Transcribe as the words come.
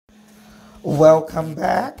Welcome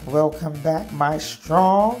back, my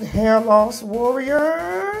strong hair loss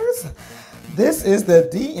warriors. This is the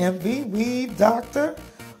DMV Weave Doctor.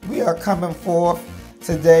 We are coming forth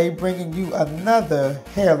today bringing you another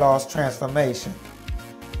hair loss transformation.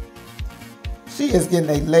 She is getting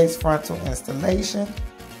a lace frontal installation.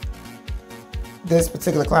 This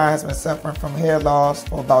particular client has been suffering from hair loss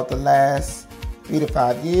for about the last 3 to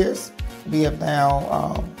 5 years. We have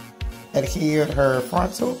now adhered her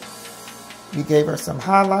frontal. We gave her some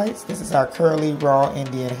highlights. This is our curly raw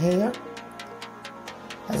Indian hair.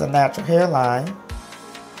 Has a natural hairline.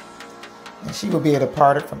 And she will be able to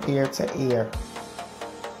part it from ear to ear.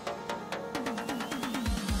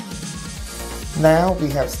 Now we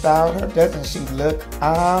have styled her. Doesn't she look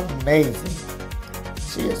amazing?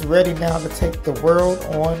 She is ready now to take the world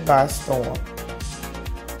on by storm.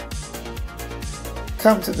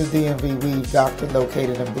 Come to the DMV Weave Doctor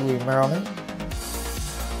located in Bowie, Maryland.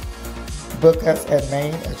 Book us at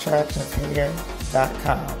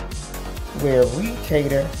mainattractionshair.com where we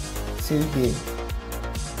cater to you.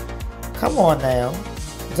 Come on now,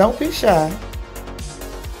 don't be shy.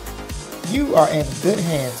 You are in good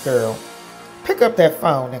hands, girl. Pick up that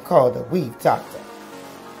phone and call the Weave Doctor.